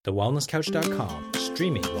TheWellnessCouch.com,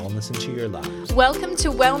 streaming wellness into your lives. Welcome to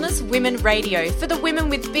Wellness Women Radio for the women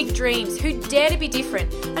with big dreams who dare to be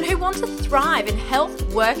different and who want to thrive in health,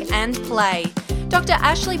 work and play. Dr.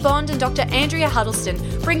 Ashley Bond and Dr. Andrea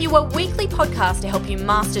Huddleston bring you a weekly podcast to help you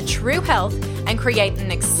master true health and create an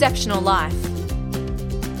exceptional life.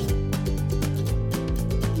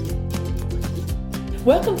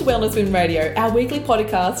 Welcome to Wellness Women Radio, our weekly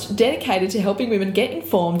podcast dedicated to helping women get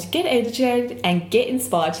informed, get educated, and get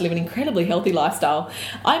inspired to live an incredibly healthy lifestyle.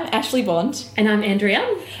 I'm Ashley Bond. And I'm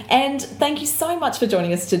Andrea. And thank you so much for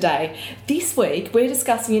joining us today. This week, we're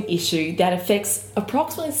discussing an issue that affects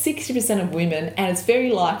approximately 60% of women, and it's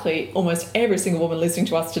very likely almost every single woman listening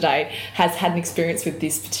to us today has had an experience with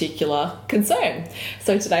this particular concern.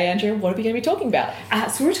 So today, Andrea, what are we going to be talking about?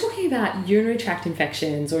 So we're talking about urinary tract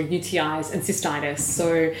infections or UTIs and cystitis.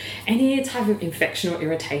 So any type of infection or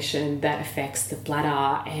irritation that affects the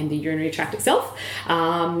bladder and the urinary tract itself.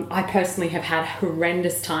 I personally have had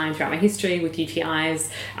horrendous time throughout my history with UTIs.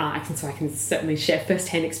 I can certainly share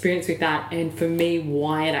first-hand experience with that, and for me,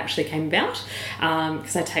 why it actually came about.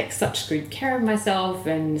 Because I take such good care of myself,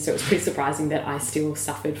 and so it was pretty surprising that I still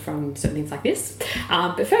suffered from certain things like this.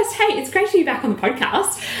 But first, hey, it's great to be back on the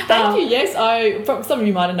podcast. Thank you. Yes, some of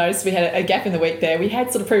you might have noticed we had a gap in the week there. We had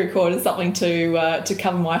sort of pre-recorded something to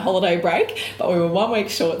cover my holiday break, but we were 1 week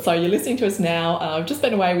short. So you're listening to us now. I've just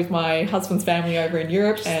been away with my husband's family over in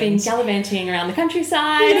Europe. Just been gallivanting around the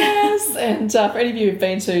countryside. Yes, and for any of you who've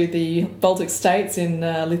been to the Baltic states in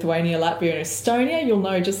Lithuania, Latvia and Estonia, you'll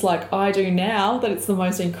know just like I do now that it's the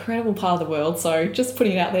most incredible part of the world. So just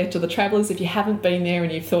putting it out there to the travellers, if you haven't been there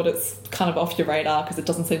and you've thought it's kind of off your radar because it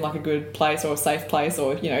doesn't seem like a good place or a safe place,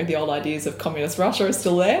 or the old ideas of communist Russia are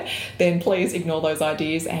still there, then please ignore those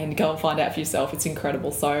ideas and go and find out for yourself. It's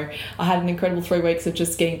incredible. So I had an incredible 3 weeks of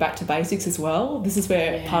just getting back to basics as well. This is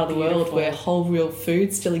where part of the world where whole real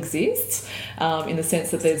food still exists, in the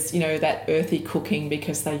sense that there's that earthy cooking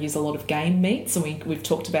because they use a lot of game meats, and we've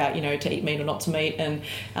talked about to eat meat or not to meat, and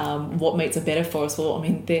what meats are better for us. Well, I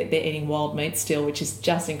mean they're eating wild meat still, which is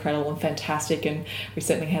just incredible and fantastic, and we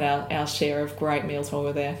certainly had our share of great meals while we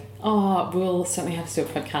were there. Oh, we'll certainly have to do a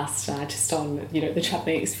podcast just on, the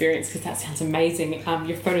travelling experience, because that sounds amazing.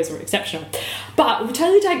 Your photos were exceptional. But we'll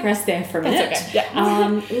totally digress there for a minute. That's okay.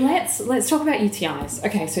 Yeah. Let's talk about UTIs.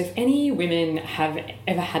 Okay, so if any women have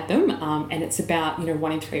ever had them, and it's about,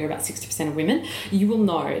 1 in 3 or about 60% of women, you will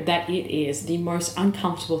know that it is the most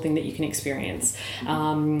uncomfortable thing that you can experience.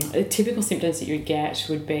 Typical symptoms that you would get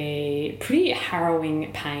would be pretty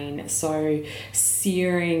harrowing pain. So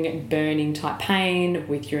searing, burning type pain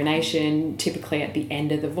with urination, typically at the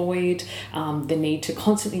end of the void, the need to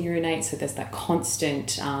constantly urinate, so there's that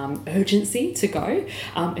constant urgency to go,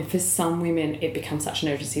 and for some women it becomes such an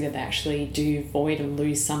urgency that they actually do void and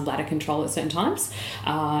lose some bladder control at certain times.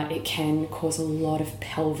 It can cause a lot of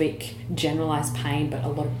pelvic generalized pain, but a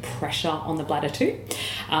lot of pressure on the bladder too.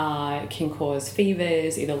 It can cause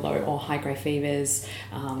fevers, either low or high grade fevers,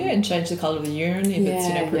 and change the colour of the urine if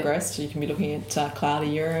it's progressed. You can be looking at cloudy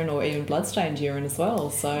urine or even blood-stained urine as well.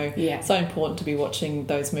 So it's so important to be watching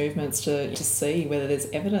those movements to see whether there's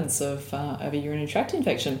evidence of a urinary tract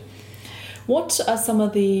infection. What are some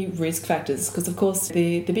of the risk factors? Because, of course,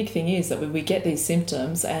 the big thing is that we get these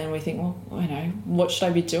symptoms and we think, well, what should I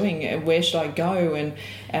be doing? Where should I go?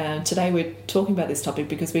 And today we're talking about this topic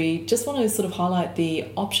because we just want to sort of highlight the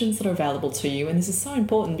options that are available to you. And this is so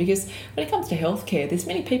important because when it comes to healthcare, there's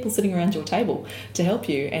many people sitting around your table to help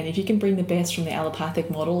you. And if you can bring the best from the allopathic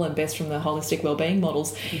model and best from the holistic wellbeing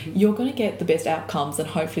models, you're going to get the best outcomes and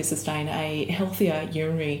hopefully sustain a healthier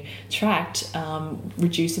urinary tract,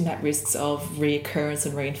 reducing that risks of reoccurrence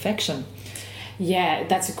and reinfection. Yeah,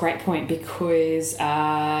 that's a great point, because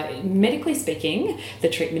medically speaking, the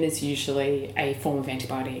treatment is usually a form of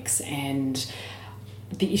antibiotics, and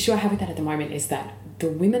the issue I have with that at the moment is that the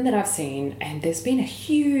women that I've seen, and there's been a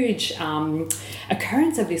huge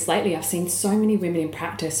occurrence of this lately, I've seen so many women in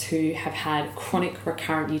practice who have had chronic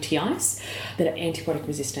recurrent UTIs that are antibiotic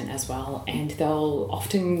resistant as well, and they'll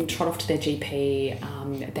often trot off to their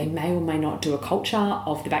GP. They may or may not do a culture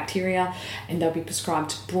of the bacteria, and they'll be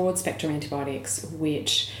prescribed broad spectrum antibiotics,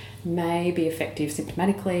 which may be effective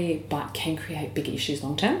symptomatically but can create big issues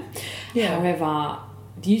long term. However,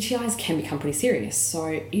 the UTIs can become pretty serious.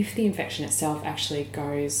 So if the infection itself actually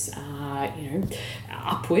goes,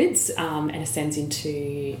 upwards and ascends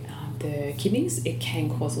into the kidneys, it can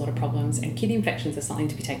cause a lot of problems, and kidney infections are something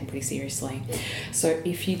to be taken pretty seriously. So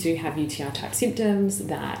if you do have UTI type symptoms,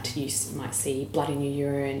 that you might see blood in your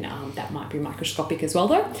urine, that might be microscopic as well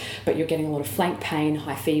though, but you're getting a lot of flank pain,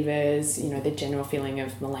 high fevers, the general feeling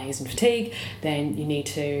of malaise and fatigue, then you need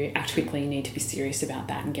to act quickly, you need to be serious about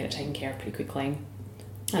that and get it taken care of pretty quickly.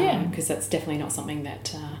 Because that's definitely not something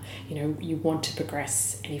that you want to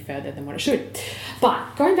progress any further than what it should.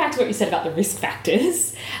 But going back to what you said about the risk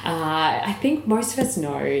factors, I think most of us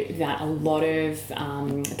know that a lot of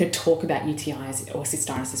the talk about UTIs or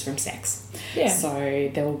cystitis is from sex. Yeah. So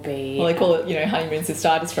there will be... Well, they call it, honeymoon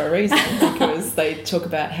cystitis for a reason, because they talk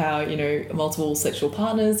about how, multiple sexual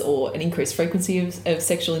partners or an increased frequency of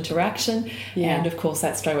sexual interaction. Yeah. And, of course,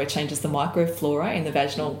 that straight away changes the microflora in the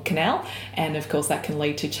vaginal canal. And, of course, that can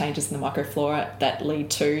lead to changes in the microflora that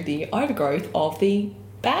lead to the overgrowth of the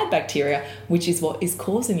bad bacteria, which is what is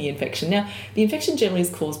causing the infection. Now, the infection generally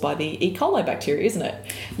is caused by the E. coli bacteria, isn't it?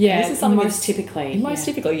 Yeah, this is most typically.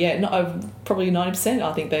 Probably 90%.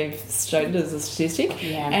 I think they've showed it as a statistic.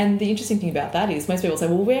 Yeah. And the interesting thing about that is most people say,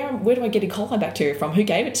 well, where do I get E. coli bacteria from? Who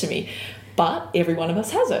gave it to me? But every one of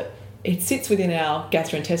us has it. It sits within our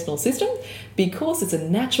gastrointestinal system because it's a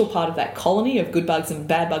natural part of that colony of good bugs and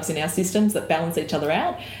bad bugs in our systems that balance each other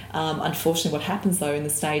out. Unfortunately, what happens though in the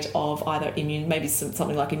stage of either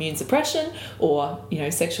something like immune suppression or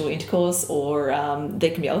sexual intercourse, or there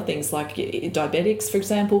can be other things like diabetics, for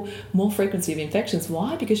example, more frequency of infections.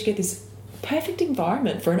 Why? Because you get this perfect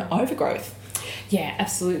environment for an overgrowth. Yeah,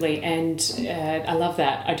 absolutely. And I love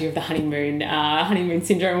that idea of the honeymoon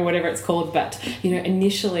syndrome or whatever it's called. But,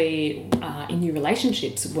 initially in new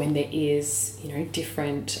relationships, when there is,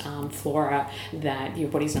 different flora that your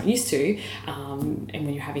body's not used to, and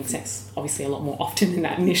when you're having sex, obviously a lot more often in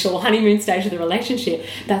that initial honeymoon stage of the relationship,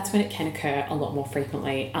 that's when it can occur a lot more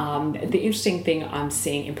frequently. The interesting thing I'm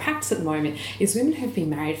seeing in practice at the moment is women who've been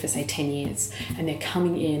married for, say, 10 years and they're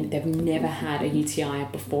coming in, they've never had a UTI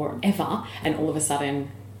before, ever, and all of a sudden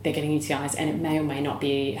they're getting UTIs, and it may or may not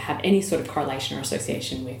have any sort of correlation or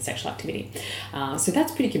association with sexual activity. So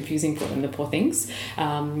that's pretty confusing for them, the poor things.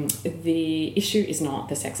 The issue is not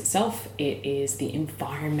the sex itself, it is the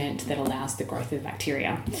environment that allows the growth of the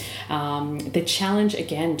bacteria. The challenge,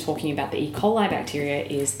 again, talking about the E. coli bacteria,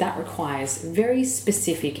 is that requires very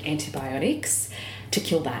specific antibiotics to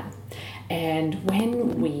kill that. And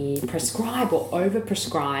when we prescribe or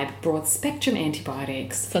over-prescribe broad-spectrum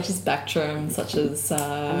antibiotics... Such as Bactrim, such as...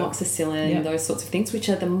 amoxicillin, those sorts of things, which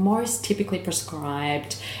are the most typically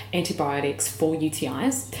prescribed antibiotics for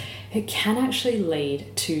UTIs, it can actually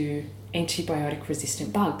lead to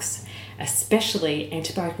antibiotic-resistant bugs, especially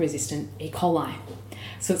antibiotic-resistant E. coli.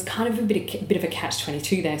 So it's kind of a bit of a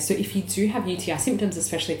catch-22 there. So if you do have UTI symptoms,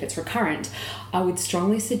 especially if it's recurrent, I would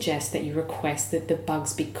strongly suggest that you request that the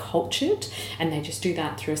bugs be cultured, and they just do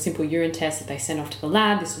that through a simple urine test that they send off to the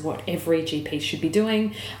lab. This is what every GP should be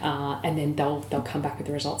doing, and then they'll come back with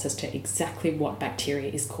the results as to exactly what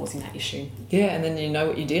bacteria is causing that issue. Yeah, and then you know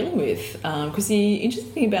what you're dealing with. Because the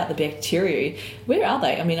interesting thing about the bacteria, where are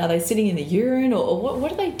they? I mean, are they sitting in the urine, or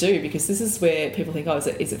what do they do? Because this is where people think,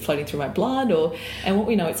 is it floating through my blood, and what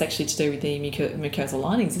we know, it's actually to do with the mucosal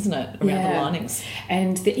linings, isn't it? Around the linings.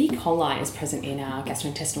 And the E. coli is present in our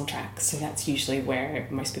gastrointestinal tract, so that's usually where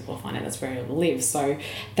most people find it, that's where it lives. So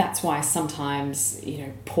that's why sometimes,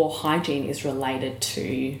 poor hygiene is related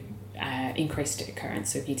to increased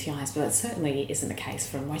occurrence of UTIs, but that certainly isn't the case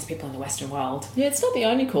for most people in the Western world. Yeah, it's not the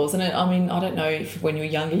only cause. And I don't know if when you were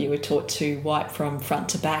younger you were taught to wipe from front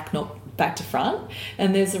to back, not back to front,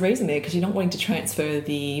 and there's a reason there, because you're not wanting to transfer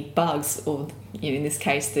the bugs, or in this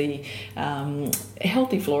case the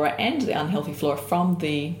healthy flora and the unhealthy flora, from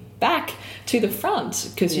the back to the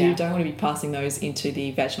front, because you don't want to be passing those into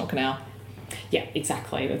the vaginal canal. Yeah,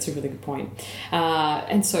 exactly. That's a really good point.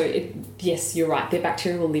 And so, yes, you're right. The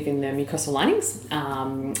bacteria will live in the mucosal linings,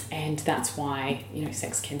 and that's why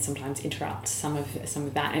sex can sometimes interrupt some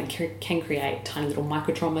of that, and can create tiny little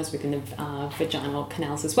microtraumas within the vaginal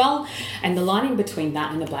canals as well. And the lining between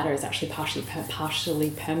that and the bladder is actually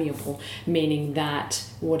partially permeable, meaning that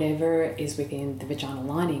whatever is within the vaginal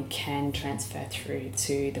lining can transfer through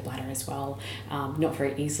to the bladder as well. Not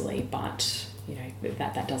very easily, but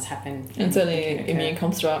that does happen. And certainly an immune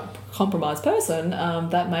compromised person,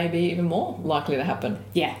 that may be even more likely to happen.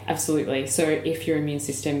 Yeah, absolutely. So if your immune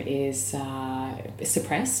system is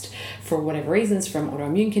suppressed for whatever reasons, from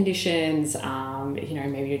autoimmune conditions,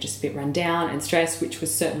 maybe you're just a bit run down and stressed, which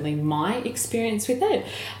was certainly my experience with it.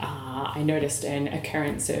 I noticed an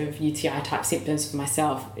occurrence of UTI type symptoms for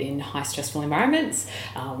myself in high stressful environments,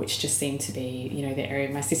 which just seemed to be, the area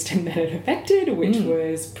of my system that it affected, which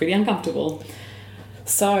was pretty uncomfortable.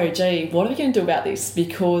 So, what are we going to do about this?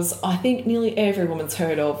 Because I think nearly every woman's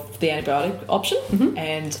heard of the antibiotic option,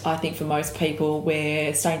 and I think for most people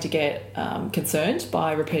we're starting to get concerned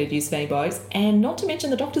by repeated use of antibiotics, and not to mention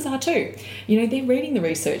the doctors are too. They're reading the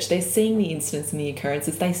research, they're seeing the incidence and the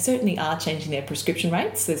occurrences, they certainly are changing their prescription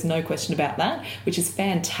rates, there's no question about that, which is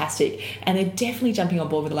fantastic, and they're definitely jumping on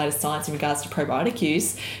board with the latest science in regards to probiotic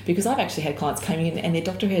use, because I've actually had clients coming in and their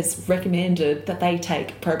doctor has recommended that they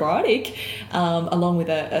take probiotic along with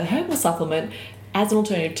a herbal supplement as an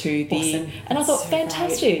alternative to the... Awesome. And I thought, so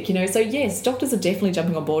fantastic, so yes, doctors are definitely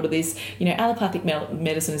jumping on board with this. Allopathic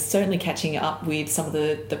medicine is certainly catching up with some of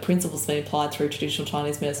the principles being applied through traditional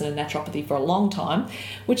Chinese medicine and naturopathy for a long time,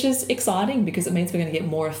 which is exciting because it means we're going to get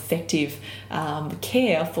more effective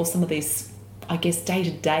care for some of these, I guess,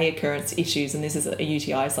 day-to-day occurrence issues, and this is a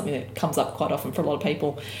UTI, something that comes up quite often for a lot of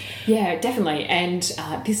people. Yeah, definitely. And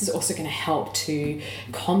this is also going to help to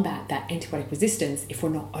combat that antibiotic resistance if we're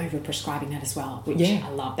not over-prescribing that as well, which I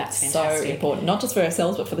love. That's fantastic. So important, not just for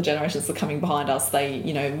ourselves, but for the generations that are coming behind us.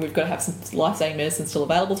 We've got to have some life-saving medicine still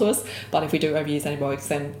available to us, but if we do overuse antibiotics,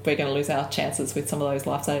 then we're going to lose our chances with some of those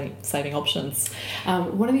life-saving options.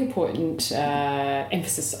 One of the important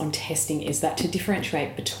emphasis on testing is that to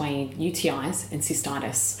differentiate between UTIs and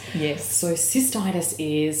cystitis. Yes. So cystitis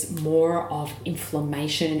is more of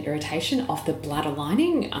inflammation and irritation of the bladder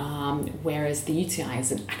lining, whereas the UTI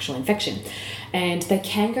is an actual infection. And they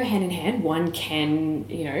can go hand in hand. One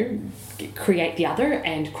can, create the other,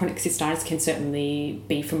 and chronic cystitis can certainly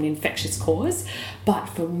be from an infectious cause, but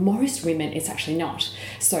for most women it's actually not.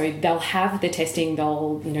 So they'll have the testing,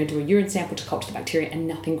 they'll do a urine sample to culture the bacteria, and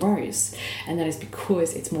nothing grows, and that is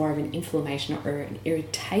because it's more of an inflammation or an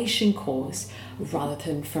irritation cause rather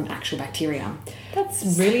than from actual bacteria. That's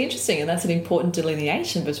really interesting, and that's an important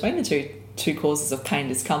delineation between the two causes of pain,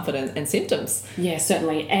 discomfort and symptoms. Yeah,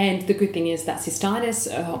 certainly. And the good thing is that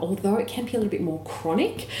cystitis, although it can be a little bit more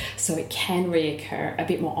chronic, so it can reoccur a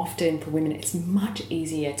bit more often for women, it's much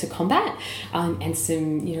easier to combat, and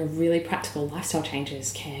some really practical lifestyle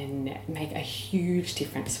changes can make a huge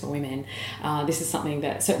difference for women. This is something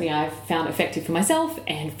that certainly I've found effective for myself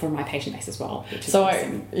and for my patient base as well. Which is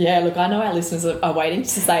awesome. Look, I know our listeners are waiting to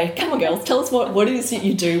say, come on girls, tell us what it is that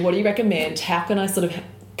you do, what do you recommend, how can I sort of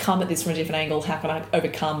come at this from a different angle, how can I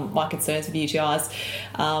overcome my concerns with UTIs,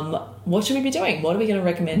 what should we be doing, what are we going to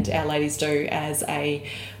recommend our ladies do as a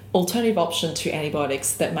alternative option to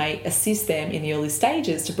antibiotics that may assist them in the early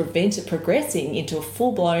stages to prevent it progressing into a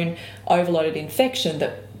full-blown overloaded infection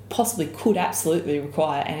that possibly could absolutely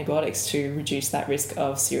require antibiotics to reduce that risk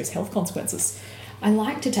of serious health consequences. I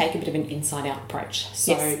like to take a bit of an inside-out approach.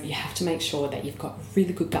 So yes. You have to make sure that you've got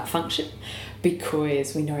really good gut function,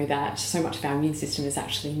 because we know that so much of our immune system is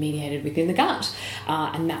actually mediated within the gut,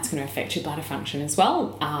 and that's going to affect your bladder function as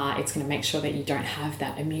well. It's going to make sure that you don't have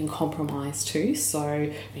that immune compromise too,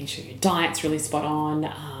 so make sure your diet's really spot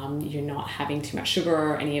on, you're not having too much sugar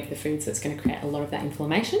or any of the foods that's going to create a lot of that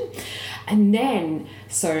inflammation. And then,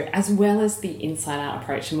 so as well as the inside-out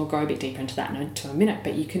approach, and we'll go a bit deeper into that in a minute,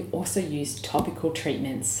 but you can also use topical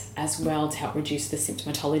treatments as well to help reduce the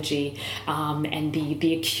symptomatology and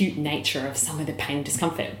the acute nature of some of the pain and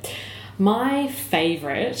discomfort. My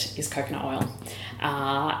favourite is coconut oil.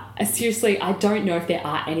 Seriously, I don't know if there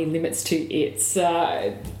are any limits to its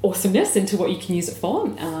awesomeness and to what you can use it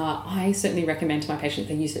for. I certainly recommend to my patients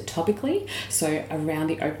they use it topically, so around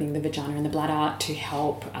the opening of the vagina and the bladder, to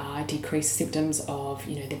help decrease symptoms of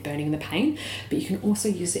the burning and the pain. But you can also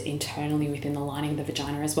use it internally within the lining of the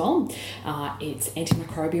vagina as well. It's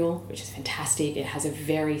antimicrobial, which is fantastic. It has a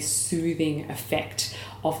very soothing effect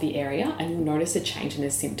of the area, and you'll notice a change in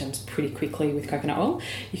the symptoms pretty quickly with coconut oil.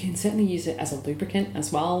 You can certainly use it as a lubricant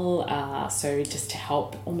as well, so just to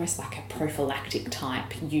help, almost like a prophylactic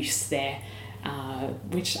type use there,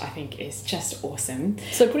 which I think is just awesome.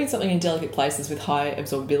 So putting something in delicate places with high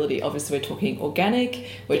absorbability, obviously we're talking organic,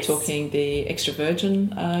 we're talking the extra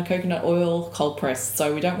virgin coconut oil, cold pressed.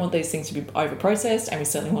 So we don't want these things to be over processed, and we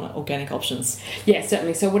certainly want organic options. Yeah,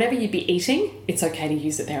 certainly. So whatever you'd be eating, it's okay to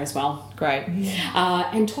use it there as well. Great.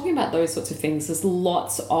 And talking about those sorts of things, there's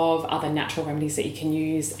lots of other natural remedies that you can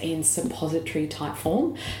use in suppository type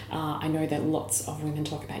form. I know that lots of women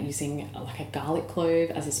talk about using like a garlic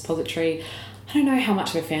clove as a suppository. I don't know how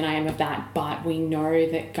much of a fan I am of that, but we know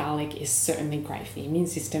that garlic is certainly great for the immune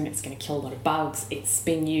system. It's going to kill a lot of bugs. It's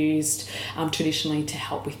been used traditionally to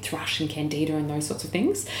help with thrush and candida and those sorts of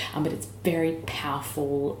things, but it's very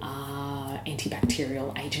powerful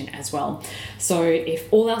antibacterial agent as well. So if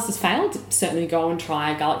all else has failed, certainly go and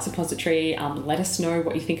try garlic suppository. Let us know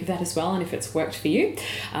what you think of that as well, and if it's worked for you.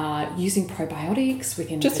 Using probiotics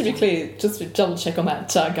within just to be clear, just to double check on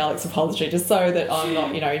that garlic suppository, just so that I'm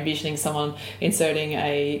not envisioning someone inserting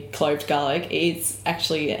a cloved garlic. It's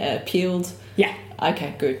actually peeled. Yeah.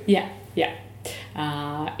 Okay, good. Yeah.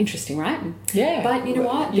 Interesting, right? Yeah. But you know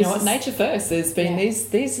what? Nature first. There's been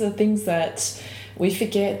these are the things that we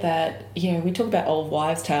forget, that we talk about old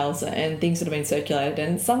wives' tales and things that have been circulated,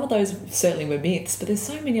 and some of those certainly were myths, but there's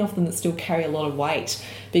so many of them that still carry a lot of weight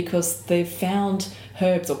because they've found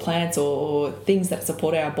herbs or plants or things that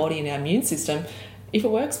support our body and our immune system. If it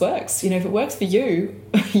works, works. If it works for you,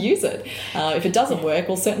 use it. If it doesn't work,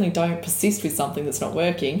 well, certainly don't persist with something that's not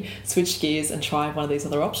working. Switch gears and try one of these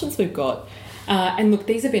other options we've got. And look,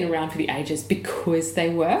 these have been around for the ages because they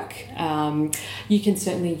work. You can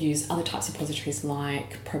certainly use other types of suppositories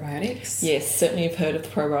like probiotics. Yes, certainly have heard of the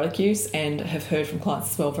probiotic use and have heard from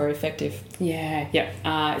clients as well, very effective. Yeah.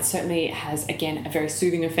 It certainly has, again, a very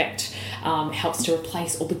soothing effect. Helps to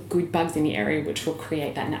replace all the good bugs in the area, which will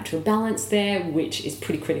create that natural balance there, which is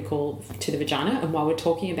pretty critical to the vagina. And while we're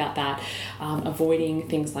talking about that, avoiding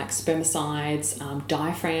things like spermicides,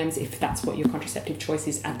 diaphragms, if that's what your contraceptive choice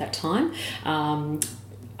is at that time,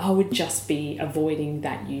 I would just be avoiding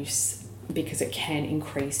that use because it can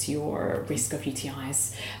increase your risk of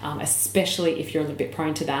UTIs, especially if you're a little bit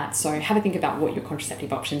prone to that. So have a think about what your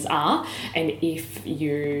contraceptive options are, and if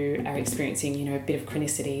you are experiencing, a bit of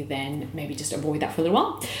chronicity, then maybe just avoid that for a little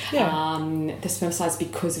while. Yeah. The spermicides,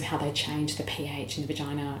 because of how they change the pH in the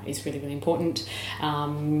vagina, is really, really important.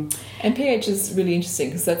 And pH is really interesting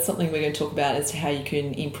because that's something we're going to talk about as to how you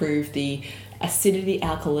can improve the acidity,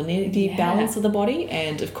 alkalinity balance of the body,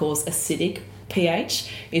 and of course acidic pH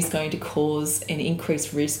is going to cause an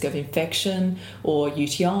increased risk of infection or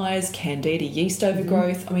UTIs, candida, yeast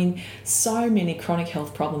overgrowth. I mean, so many chronic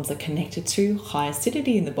health problems are connected to high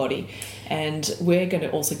acidity in the body, and we're going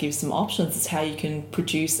to also give some options as how you can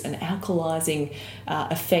produce an alkalizing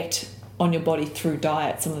effect on your body through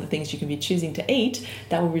diet. Some of the things you can be choosing to eat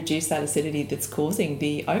that will reduce that acidity that's causing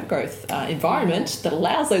the overgrowth environment that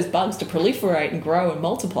allows those bugs to proliferate and grow and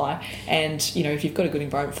multiply. And if you've got a good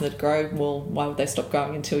environment for them to grow, well, why would they stop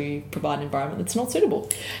growing until you provide an environment that's not suitable?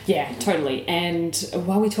 Yeah, totally. And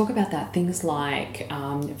while we talk about that, things like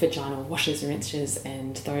vaginal washes, rinses,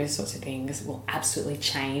 and those sorts of things will absolutely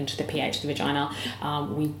change the pH of the vagina.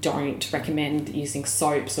 We don't recommend using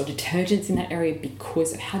soaps or detergents in that area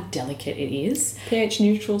because of how delicate it is. pH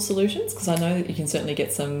neutral solutions, because I know that you can certainly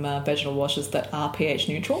get some vaginal washes that are pH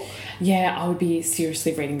neutral. Yeah, I would be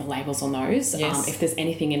seriously reading the labels on those. Yes. If there's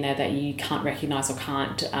anything in there that you can't recognise or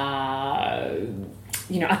can't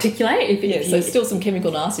articulate. So still some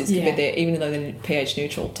chemical nasties could be there, even though they're pH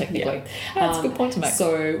neutral technically. Yeah. That's a good point to make.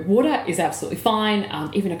 So water is absolutely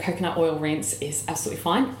fine. Even a coconut oil rinse is absolutely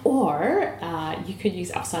fine. Or you could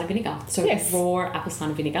use apple cider vinegar. So raw apple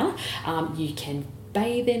cider vinegar. You can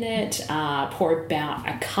bathe in it, pour about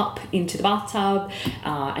a cup into the bathtub,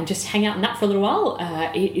 and just hang out in that for a little while.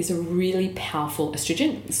 It is a really powerful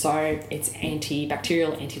astringent, so it's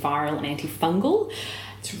antibacterial, antiviral, and antifungal.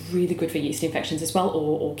 It's really good for yeast infections as well,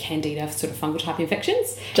 or candida sort of fungal type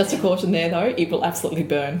infections. Just a caution there though, it will absolutely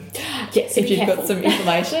burn. Yes, if you've got some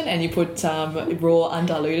inflammation and you put raw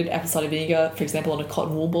undiluted apple cider vinegar, for example, on a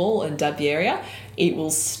cotton wool ball and dab the area, it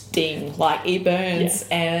will sting, like it burns.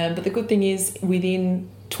 But the good thing is within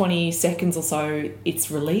 20 seconds or so,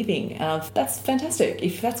 it's relieving. That's fantastic.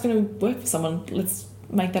 If that's going to work for someone, let's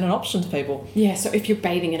make that an option to people. Yeah, so if you're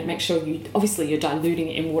bathing in it, make sure you're diluting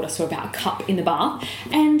it in water, so about a cup in the bath,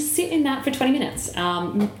 and sit in that for 20 minutes.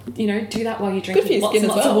 Do that while you're drinking lots and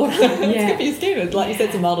lots of water. It's good for your skin. Like you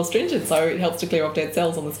said, some mild astringent, so it helps to clear off dead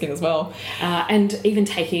cells on the skin as well. And even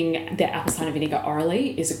taking the apple cider vinegar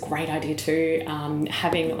orally is a great idea too.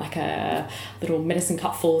 Having like a little medicine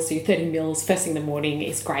cup full, so your 30 mils first thing in the morning,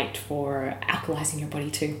 is great for alkalizing your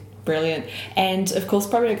body too. Brilliant. And of course,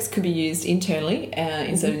 probiotics could be used internally,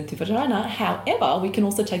 inserted into the vagina. However, we can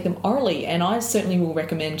also take them orally, and I certainly will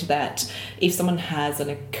recommend that if someone has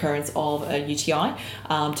an occurrence of a UTI,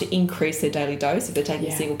 to increase their daily dose. If they're taking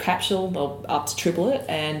a single capsule, they'll up to triple it,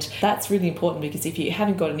 and that's really important because if you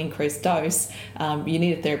haven't got an increased dose, you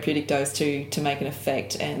need a therapeutic dose to make an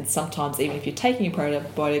effect. And sometimes, even if you're taking a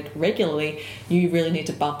probiotic regularly, you really need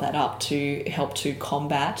to bump that up to help to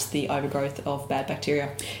combat the overgrowth of bad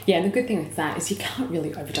bacteria. Yeah, and the good thing with that is you can't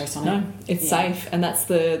really overdose on it. No, it's safe, and that's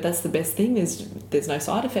the best thing. There's no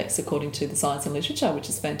side effects according to the science and literature, which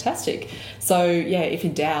is fantastic. So yeah, if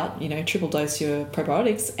in doubt, triple dose your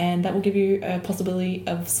probiotics, and that will give you a possibility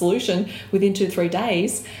of solution within 2 to 3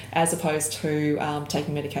 days, as opposed to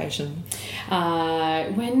taking medication.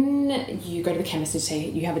 When you go to the chemist and say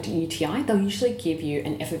you have a UTI, they'll usually give you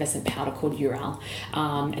an effervescent powder called Ural,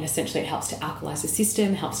 and essentially it helps to alkalise the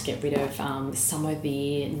system, helps to get rid of some of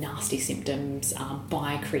the nasty symptoms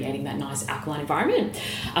by creating that nice alkaline environment.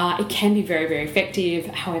 It can be very, very effective.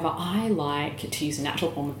 However, I like to use a natural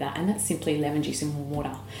form of that, and that's simply lemon juice and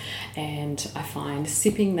water. And I find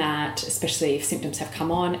sipping that, especially if symptoms have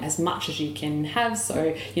come on, as much as you can have,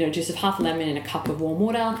 so juice of half a lemon in a cup of warm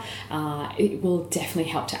water, it will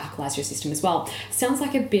definitely help to alkalise your system as well. Sounds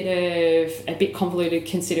like a bit convoluted,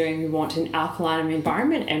 considering we want an alkaline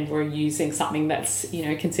environment and we're using something that's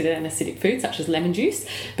considered an acidic food such as lemon juice,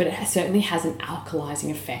 but it certainly has an alkalising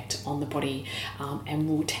effect on the body, and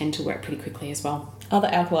will tend to work pretty quickly as well. Other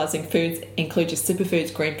alkalising foods include your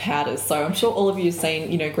superfoods green powders. So I'm sure all of you have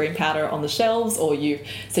seen, green powder on the shelves, or you've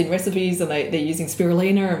seen recipes and they're using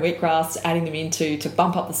spirulina and wheatgrass, adding them into to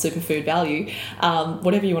bump up the superfood value.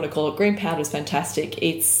 Whatever you want to call it, green powder is fantastic.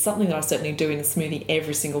 It's something that I certainly do in a smoothie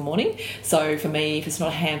every single morning. So for me, if it's not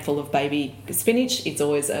a handful of baby spinach, it's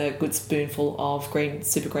always a good spoonful of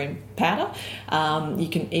super green powder. You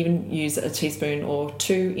can even use a teaspoon or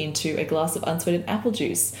 2 into a glass of unsweetened apple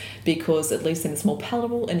juice, because at least then it's more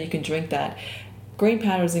palatable and you can drink that. Green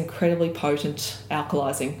powder is an incredibly potent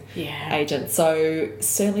alkalising agent, so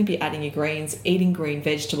certainly be adding your greens, eating green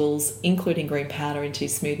vegetables, including green powder into your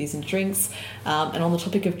smoothies and drinks. And on the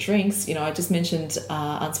topic of drinks, I just mentioned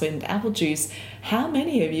unsweetened apple juice. How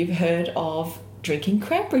many of you have heard of drinking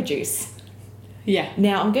cranberry juice? Yeah.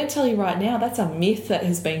 Now, I'm going to tell you right now, that's a myth that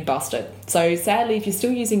has been busted. So sadly, if you're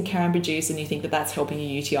still using cranberry juice and you think that that's helping your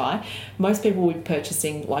UTI, most people will be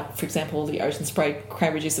purchasing, like, for example, the Ocean Spray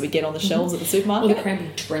cranberry juice that we get on the shelves at the supermarket. Or the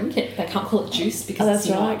cranberry drink. They can't call it juice because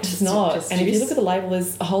it's not. And if you look at the label,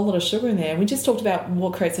 there's a whole lot of sugar in there. And we just talked about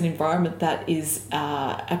what creates an environment that is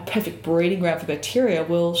a perfect breeding ground for bacteria.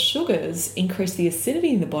 Well, sugars increase the acidity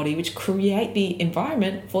in the body, which create the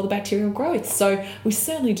environment for the bacterial growth. So we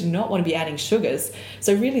certainly do not want to be adding sugars.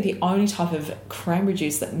 So really the only type of cranberry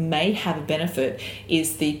juice that may have a benefit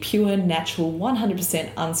is the pure, natural, 100%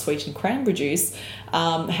 unsweetened cranberry juice.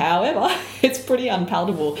 However, it's pretty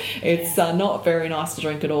unpalatable. It's not very nice to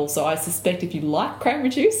drink at all. So I suspect if you like cranberry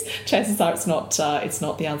juice, chances are it's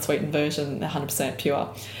not the unsweetened version, 100%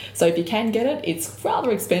 pure. So if you can get it, it's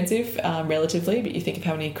rather expensive relatively, but you think of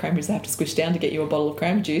how many cranberries they have to squish down to get you a bottle of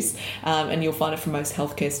cranberry juice, and you'll find it from most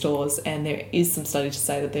healthcare stores, and there is some study to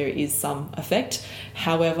say that there is some effect.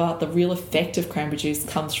 However, the real effect of cranberry juice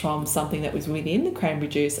comes from something that was within the cranberry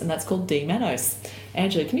juice, and that's called D-mannose.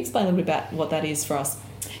 Angela, can you explain a little bit about what that is for us?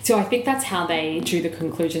 So I think that's how they drew the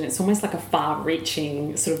conclusion. It's almost like a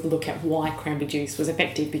far-reaching sort of look at why cranberry juice was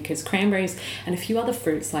effective, because cranberries and a few other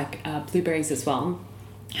fruits like blueberries as well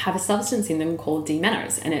have a substance in them called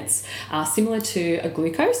D-mannose, and it's similar to a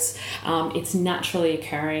glucose. It's naturally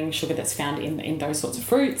occurring sugar that's found in those sorts of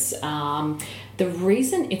fruits. The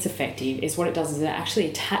reason it's effective is what it does is it actually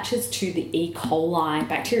attaches to the E. coli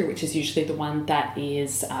bacteria, which is usually the one that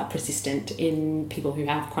is persistent in people who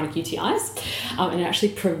have chronic UTIs, and it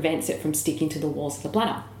actually prevents it from sticking to the walls of the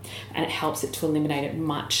bladder. And it helps it to eliminate it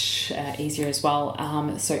much easier as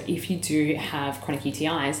well. So if you do have chronic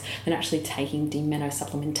UTIs, then actually taking D-mannose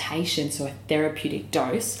supplementation, so a therapeutic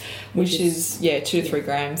dose, which is 2 to 3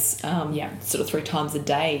 grams, sort of 3 times a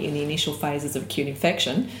day in the initial phases of acute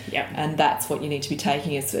infection. Yeah, and that's what you need to be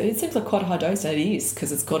taking. It seems like quite a high dose, and it is,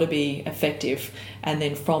 because it's got to be effective. And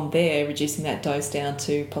then from there, reducing that dose down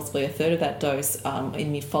to possibly a third of that dose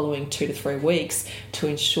in the following 2 to 3 weeks to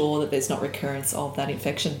ensure that there's not recurrence of that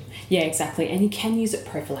infection. Yeah, exactly. And you can use it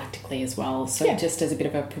prophylactically as well. So just as a bit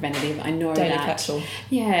of a preventative. I know daily that capsule.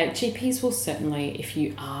 Yeah, GPs will certainly, if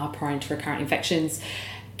you are prone to recurrent infections,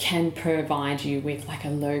 can provide you with like a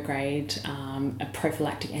low-grade a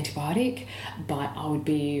prophylactic antibiotic, but I would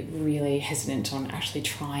be really hesitant on actually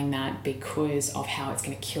trying that because of how it's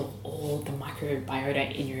going to kill all the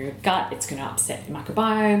microbiota in your gut. It's going to upset the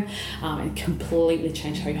microbiome and completely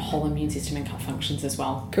change how your whole immune system and gut functions as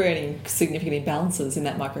well. Creating significant imbalances in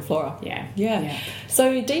that microflora. Yeah.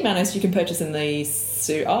 So D-mannose you can purchase in the...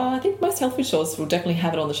 I think most health food stores will definitely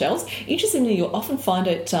have it on the shelves. Interestingly, you'll often find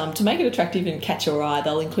it, to make it attractive and catch your eye,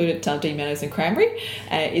 they'll included D mannose and cranberry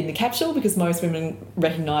in the capsule because most women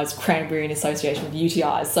recognise cranberry in association with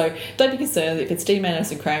UTIs. So don't be concerned if it's D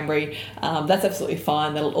mannose and cranberry, that's absolutely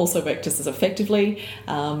fine. That'll also work just as effectively.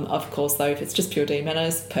 Of course, though, if it's just pure D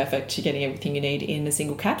mannose, perfect. You're getting everything you need in a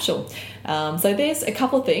single capsule. So there's a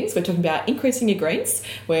couple of things. We're talking about increasing your greens.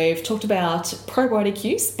 We've talked about probiotic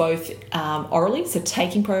use, both orally, so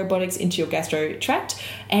taking probiotics into your gastro tract,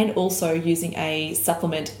 and also using a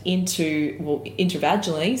supplement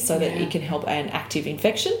intravaginally so that it can help an active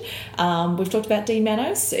infection. We've talked about D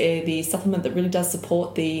mannose, the supplement that really does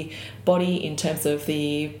support the body in terms of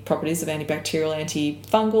the properties of antibacterial,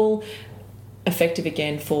 antifungal, effective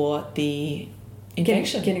again for the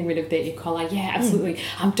infection. Getting rid of the E. coli. Yeah, absolutely.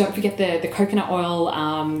 Don't forget the coconut oil.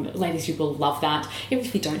 Ladies, you will love that. Even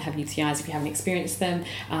if you don't have UTIs, if you haven't experienced them,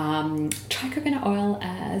 try coconut oil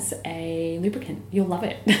as a lubricant. You'll love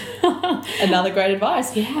it. Another great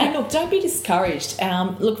advice. Yeah. And look, don't be discouraged.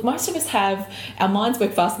 Look, most of us have, our minds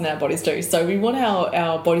work faster than our bodies do. So we want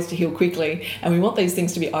our bodies to heal quickly, and we want these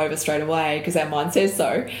things to be over straight away because our mind says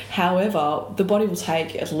so. However, the body will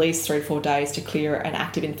take at least 3 to 4 days to clear an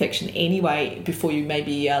active infection anyway before you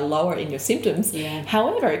maybe lower in your symptoms. Yeah.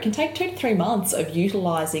 However, it can take 2 to 3 months of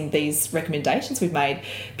utilising these recommendations we've made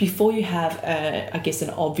before you have, an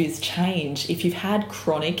obvious change if you've had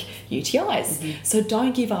chronic UTIs. So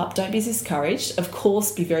don't give up. Don't be discouraged. Of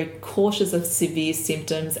course, be very cautious of severe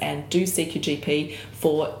symptoms and do seek your GP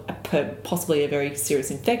for possibly a very serious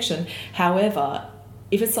infection. However,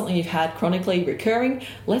 if it's something you've had chronically recurring,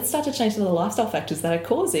 let's start to change some of the lifestyle factors that are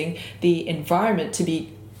causing the environment to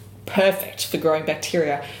be perfect for growing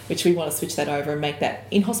bacteria, which we want to switch that over and make that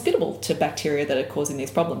inhospitable to bacteria that are causing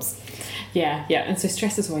these problems. Yeah. And so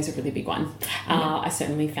stress is always a really big one. I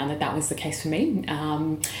certainly found that was the case for me.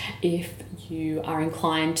 If you are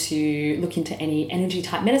inclined to look into any energy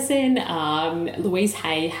type medicine, Louise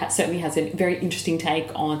Hay certainly has a very interesting take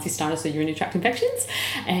on cystitis or urinary tract infections.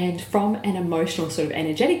 And from an emotional sort of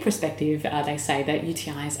energetic perspective, they say that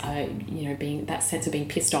UTIs are, being that sense of being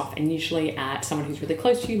pissed off, and usually at someone who's really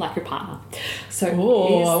close to you, like your partner. So I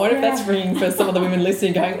wonder if that's ringing for some of the women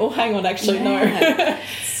listening going, oh, hang on, actually, no.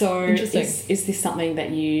 So is this something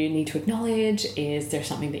that you need to acknowledge? Is there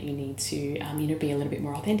something that you need to, be a little bit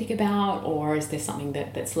more authentic about? Or is there something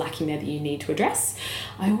that's lacking there that you need to address?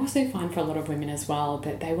 I also find for a lot of women as well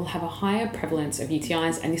that they will have a higher prevalence of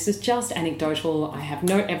UTIs, and this is just anecdotal. I have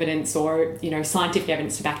no evidence or, scientific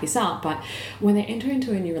evidence to back this up, but when they enter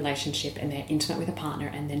into a new relationship and they're intimate with a partner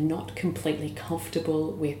and they're not completely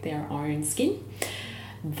comfortable with their own skin,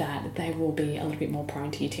 that they will be a little bit more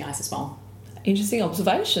prone to UTIs as well. Interesting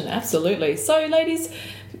observation, absolutely. So, ladies,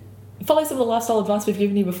 follow some of the lifestyle advice we've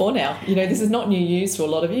given you before now. This is not new news for a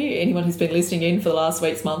lot of you. Anyone who's been listening in for the last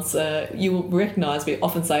weeks, months, you will recognise we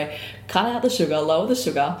often say, cut out the sugar, lower the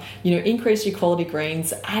sugar, increase your quality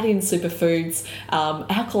greens, add in superfoods,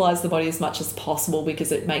 alkalise the body as much as possible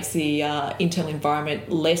because it makes the internal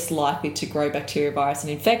environment less likely to grow bacteria, virus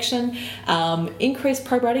and infection. Increase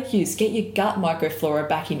probiotic use, get your gut microflora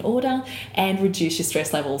back in order and reduce your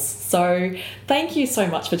stress levels. So thank you so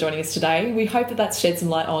much for joining us today. We hope that that's shed some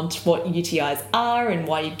light on what UTIs are and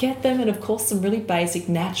why you get them, and of course some really basic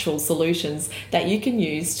natural solutions that you can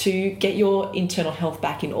use to get your internal health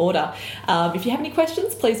back in order. If you have any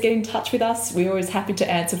questions, please get in touch with us. We're always happy to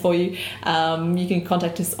answer for you. You can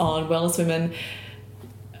contact us on Wellness Women.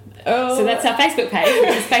 So that's our Facebook page,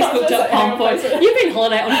 which is facebook.com. You've been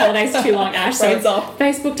on holidays too long, Ash. So it's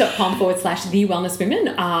facebook.com/The Wellness Women,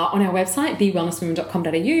 on our website,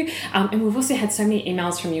 thewellnesswomen.com.au. And we've also had so many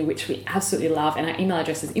emails from you, which we absolutely love. And our email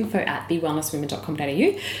address is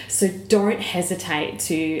info@thewellnesswomen.com.au. So don't hesitate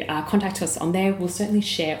to contact us on there. We'll certainly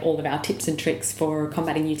share all of our tips and tricks for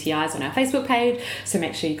combating UTIs on our Facebook page. So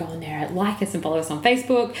make sure you go on there, like us and follow us on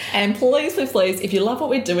Facebook. And please, if you love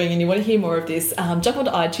what we're doing and you want to hear more of this, jump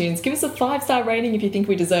onto iTunes. Give us a 5-star rating if you think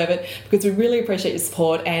we deserve it, because we really appreciate your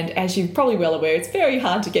support. And as you're probably well aware, it's very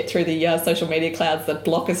hard to get through the social media clouds that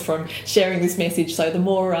block us from sharing this message. So the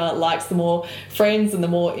more likes, the more friends and the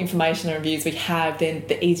more information and reviews we have, then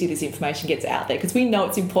the easier this information gets out there, because we know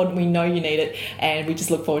it's important, we know you need it, and we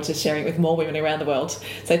just look forward to sharing it with more women around the world.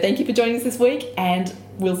 So thank you for joining us this week, and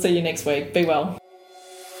we'll see you next week. Be well.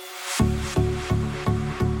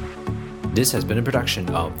 This has been a production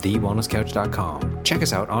of TheWellnessCouch.com. Check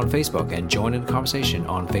us out on Facebook and join in the conversation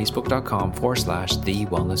on Facebook.com/The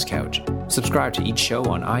Wellness Couch. Subscribe to each show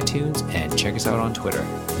on iTunes and check us out on Twitter.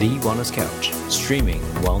 The Wellness Couch, streaming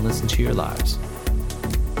wellness into your lives.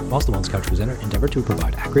 Whilst the Wellness Couch presenter endeavour to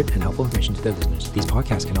provide accurate and helpful information to their listeners, these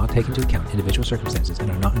podcasts cannot take into account individual circumstances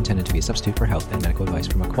and are not intended to be a substitute for health and medical advice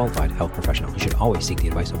from a qualified health professional. You should always seek the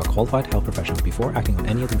advice of a qualified health professional before acting on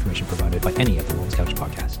any of the information provided by any of the Wellness Couch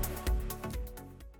podcasts.